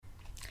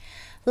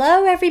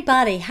Hello,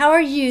 everybody. How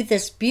are you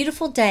this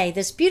beautiful day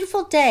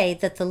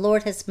that the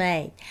Lord has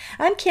made?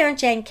 I'm Karen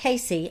Jane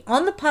Casey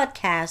on the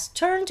podcast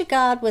Turn to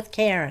God with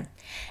Karen.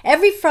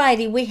 Every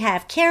Friday we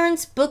have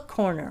Karen's Book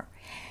Corner.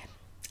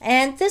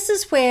 And this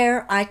is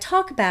where I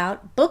talk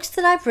about books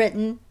that I've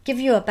written, give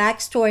you a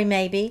backstory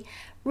maybe,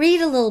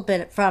 read a little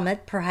bit from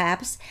it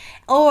perhaps,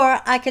 or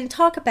I can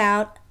talk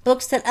about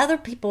books that other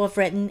people have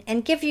written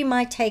and give you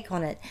my take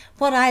on it,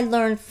 what I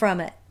learned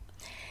from it.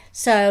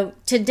 So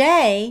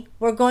today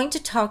we're going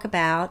to talk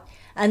about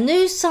A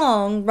New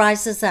Song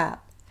Rises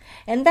Up.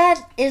 And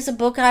that is a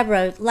book I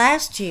wrote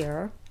last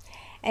year.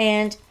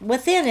 And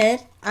within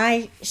it,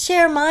 I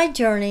share my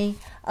journey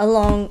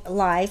along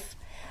life,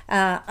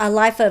 a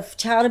life of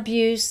child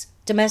abuse,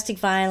 domestic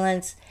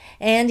violence,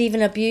 and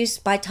even abuse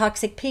by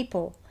toxic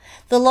people,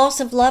 the loss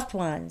of loved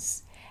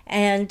ones,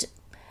 and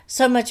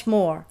so much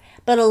more.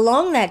 But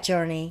along that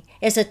journey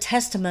is a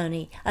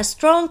testimony, a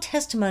strong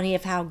testimony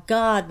of how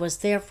God was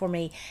there for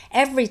me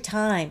every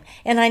time,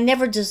 and I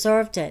never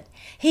deserved it.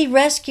 He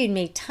rescued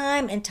me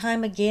time and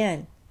time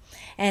again.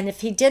 And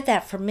if He did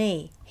that for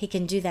me, He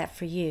can do that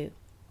for you.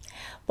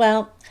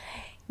 Well,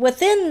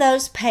 within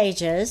those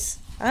pages,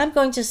 I'm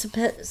going to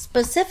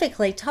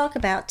specifically talk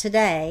about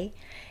today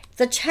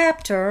the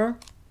chapter,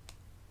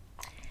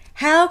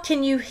 How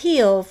Can You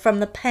Heal from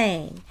the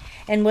Pain?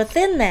 And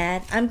within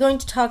that, I'm going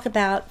to talk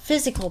about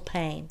physical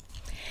pain.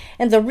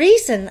 And the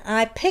reason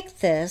I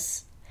picked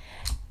this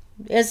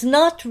is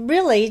not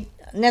really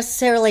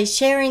necessarily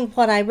sharing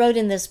what I wrote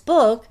in this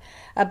book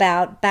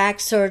about back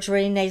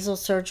surgery, nasal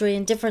surgery,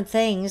 and different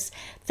things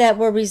that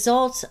were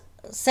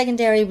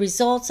secondary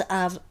results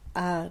of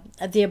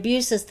the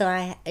abuses that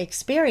I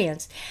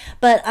experienced.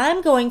 But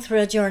I'm going through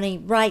a journey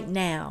right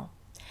now,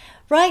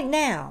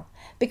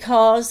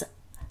 because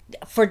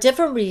for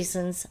different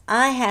reasons,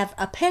 I have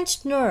a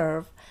pinched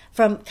nerve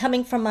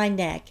coming from my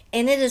neck,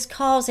 and it is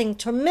causing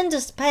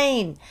tremendous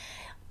pain.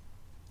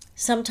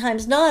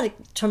 Sometimes not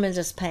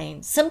tremendous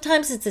pain.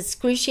 Sometimes it's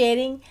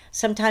excruciating.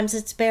 Sometimes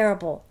it's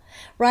bearable.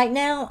 Right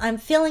now, I'm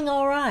feeling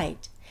all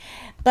right.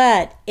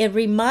 But it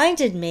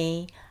reminded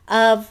me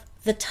of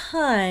the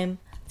time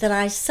that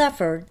I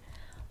suffered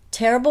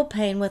terrible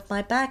pain with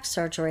my back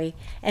surgery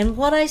and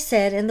what I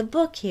said in the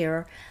book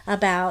here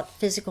about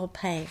physical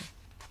pain.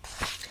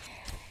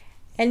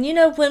 And you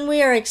know, when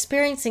we are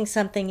experiencing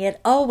something,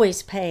 it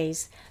always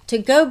pays to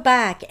go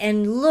back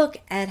and look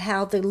at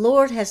how the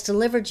Lord has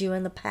delivered you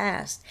in the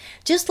past.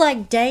 Just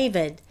like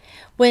David,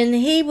 when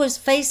he was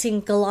facing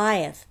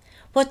Goliath,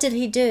 what did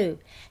he do?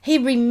 He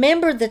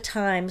remembered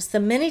the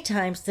many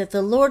times that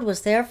the Lord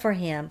was there for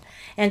him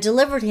and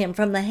delivered him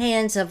from the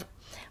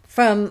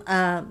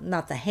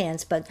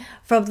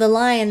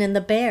lion and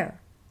the bear.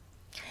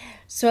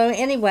 So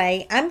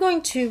anyway, I'm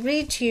going to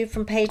read to you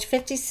from page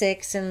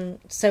 56 and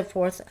so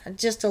forth,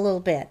 just a little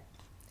bit.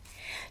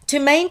 To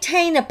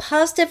maintain a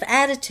positive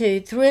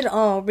attitude through it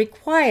all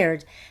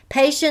required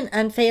patient,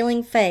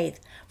 unfailing faith.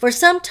 For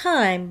some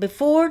time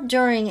before,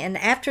 during, and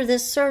after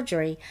this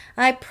surgery,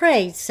 I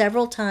prayed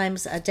several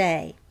times a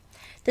day.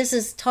 This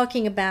is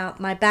talking about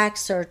my back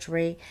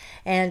surgery,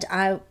 and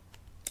I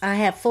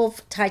have full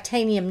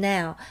titanium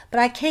now, but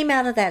I came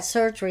out of that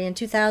surgery in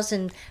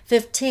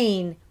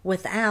 2015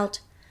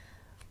 without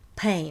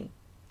pain.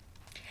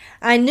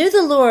 I knew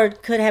the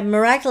Lord could have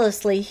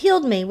miraculously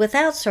healed me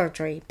without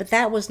surgery, but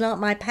that was not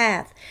my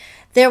path.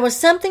 There was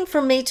something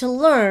for me to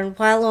learn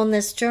while on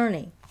this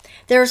journey.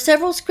 There are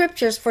several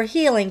scriptures for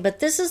healing, but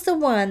this is the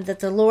one that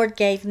the Lord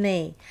gave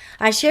me.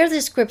 I share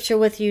this scripture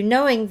with you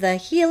knowing the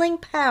healing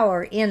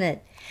power in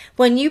it.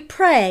 When you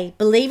pray,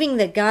 believing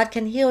that God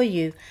can heal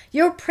you,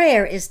 your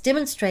prayer is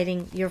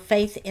demonstrating your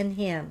faith in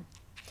Him.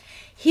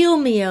 Heal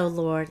me, O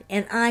Lord,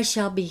 and I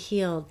shall be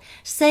healed.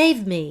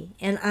 Save me,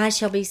 and I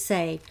shall be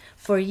saved,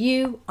 for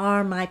you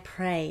are my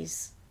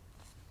praise.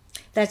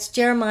 That's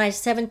Jeremiah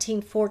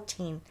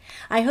 17:14.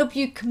 I hope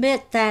you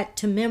commit that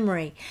to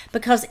memory,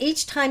 because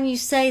each time you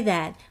say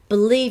that,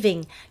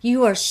 believing,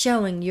 you are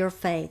showing your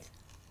faith.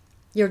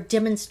 You're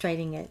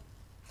demonstrating it.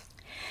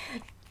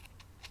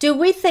 Do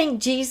we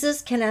think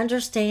Jesus can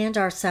understand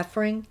our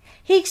suffering?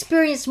 He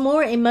experienced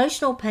more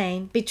emotional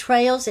pain,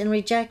 betrayals and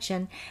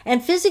rejection,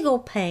 and physical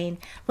pain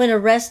when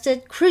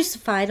arrested,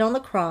 crucified on the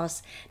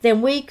cross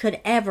than we could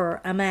ever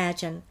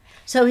imagine.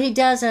 So He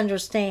does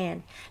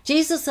understand.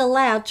 Jesus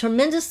allowed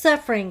tremendous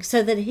suffering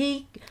so that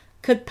He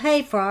could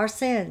pay for our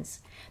sins.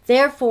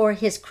 Therefore,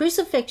 His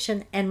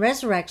crucifixion and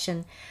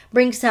resurrection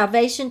bring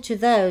salvation to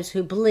those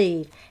who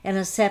believe and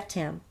accept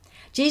Him.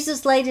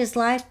 Jesus laid His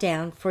life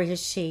down for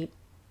His sheep.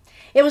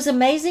 It was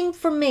amazing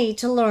for me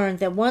to learn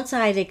that once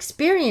I had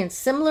experienced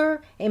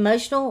similar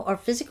emotional or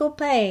physical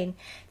pain,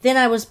 then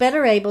I was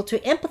better able to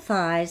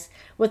empathize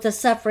with the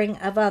suffering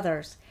of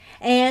others.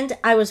 And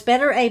I was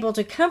better able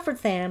to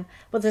comfort them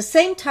with the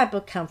same type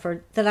of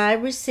comfort that I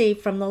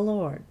received from the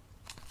Lord.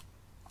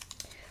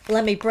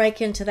 Let me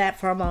break into that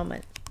for a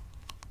moment.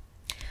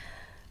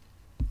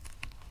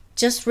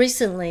 Just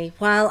recently,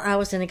 while I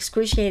was in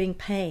excruciating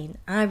pain,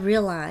 I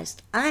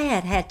realized I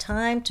had had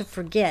time to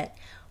forget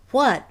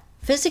what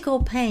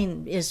physical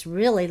pain is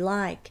really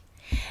like.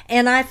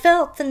 And I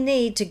felt the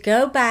need to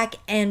go back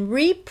and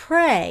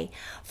re-pray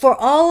for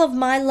all of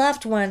my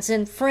loved ones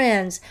and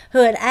friends who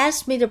had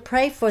asked me to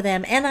pray for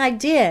them, and I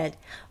did,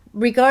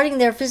 regarding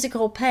their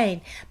physical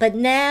pain. But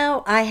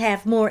now I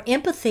have more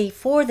empathy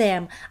for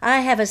them. I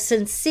have a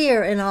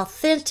sincere and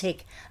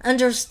authentic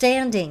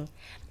understanding.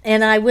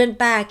 And I went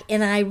back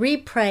and I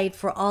re-prayed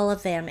for all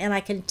of them, and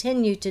I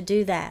continue to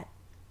do that.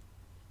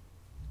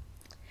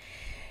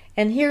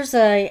 And here's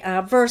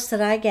a verse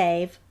that I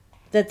gave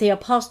that the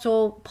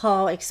Apostle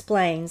Paul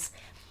explains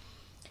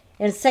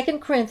in 2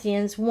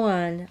 Corinthians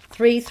 1,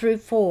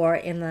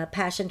 3-4 in the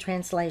Passion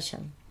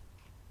Translation.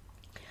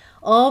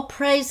 All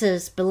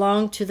praises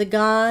belong to the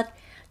God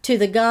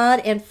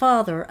and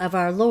Father of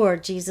our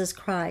Lord Jesus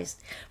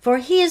Christ, for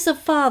he is the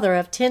Father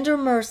of tender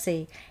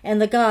mercy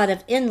and the God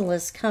of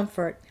endless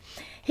comfort.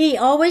 He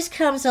always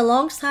comes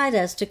alongside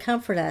us to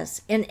comfort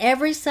us in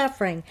every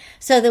suffering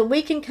so that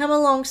we can come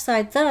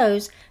alongside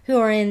those who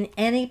are in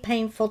any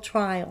painful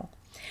trial.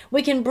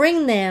 We can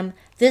bring them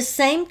this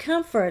same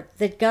comfort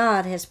that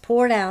God has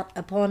poured out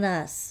upon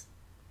us.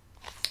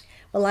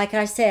 Well, like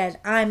I said,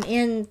 I'm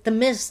in the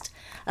midst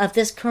of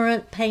this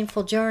current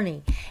painful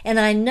journey, and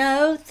I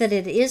know that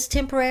it is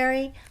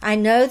temporary. I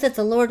know that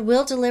the Lord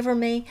will deliver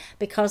me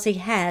because he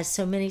has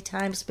so many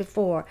times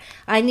before.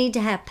 I need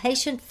to have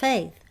patient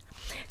faith.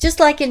 Just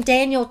like in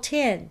Daniel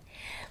 10,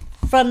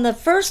 from the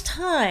first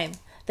time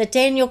that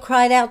Daniel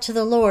cried out to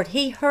the Lord,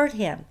 he heard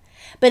him.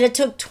 But it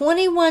took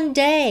 21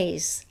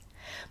 days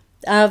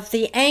of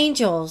the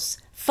angels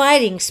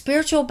fighting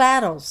spiritual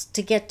battles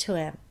to get to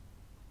him.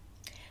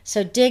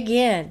 So dig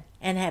in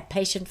and have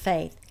patient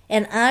faith.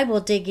 And I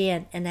will dig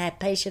in and have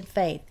patient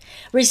faith,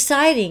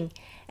 reciting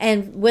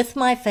and with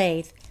my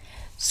faith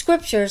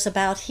scriptures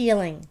about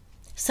healing,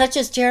 such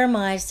as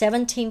Jeremiah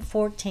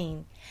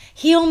 17:14.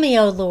 Heal me,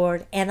 O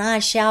Lord, and I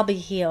shall be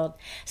healed.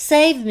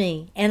 Save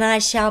me, and I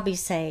shall be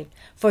saved,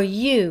 for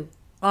you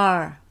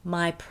are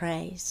my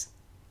praise.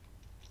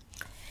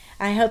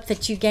 I hope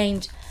that you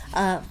gained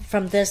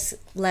from this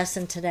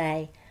lesson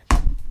today.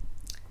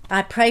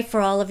 I pray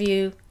for all of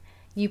you.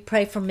 You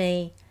pray for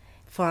me,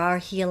 for our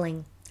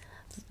healing.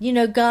 You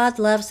know, God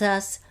loves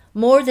us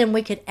more than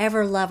we could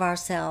ever love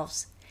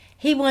ourselves.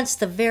 He wants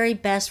the very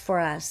best for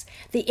us.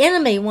 The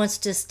enemy wants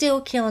to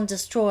steal, kill, and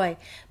destroy,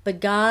 but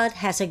God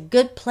has a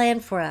good plan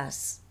for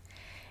us,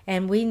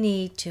 and we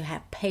need to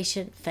have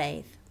patient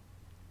faith.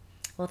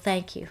 Well,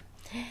 thank you.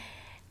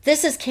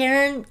 This is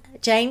Karen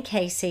Jane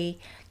Casey,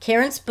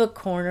 Karen's Book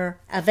Corner,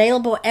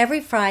 available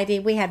every Friday.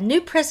 We have new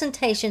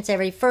presentations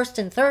every first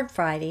and third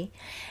Friday.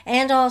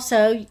 And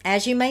also,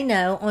 as you may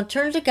know, on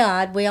Turn to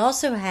God, we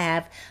also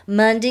have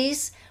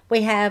Mondays.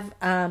 We have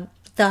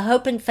the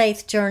Hope and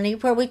Faith Journey,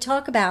 where we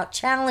talk about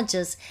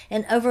challenges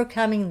and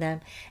overcoming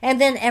them. And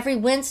then every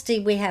Wednesday,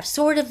 we have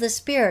Sword of the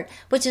Spirit,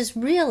 which is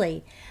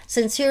really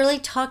sincerely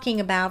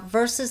talking about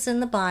verses in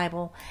the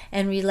Bible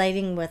and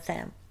relating with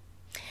them.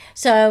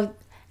 So,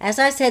 as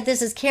I said,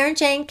 this is Karen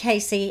Jane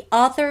Casey,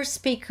 author,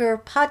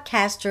 speaker,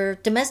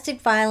 podcaster,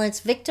 domestic violence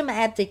victim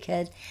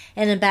advocate,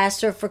 and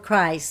ambassador for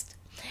Christ.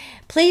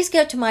 Please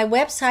go to my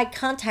website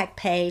contact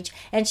page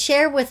and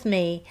share with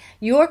me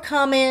your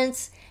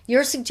comments,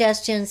 your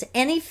suggestions.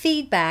 Any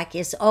feedback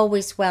is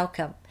always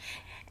welcome.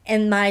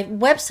 And my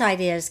website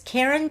is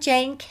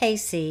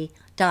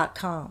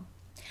KarenJaneCasey.com.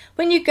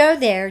 When you go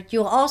there,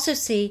 you'll also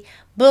see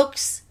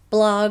books,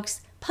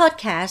 blogs,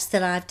 podcasts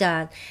that I've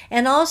done,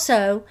 and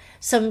also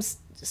some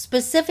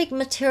specific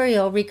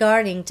material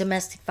regarding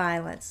domestic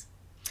violence.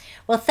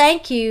 Well,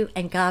 thank you,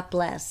 and God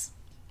bless.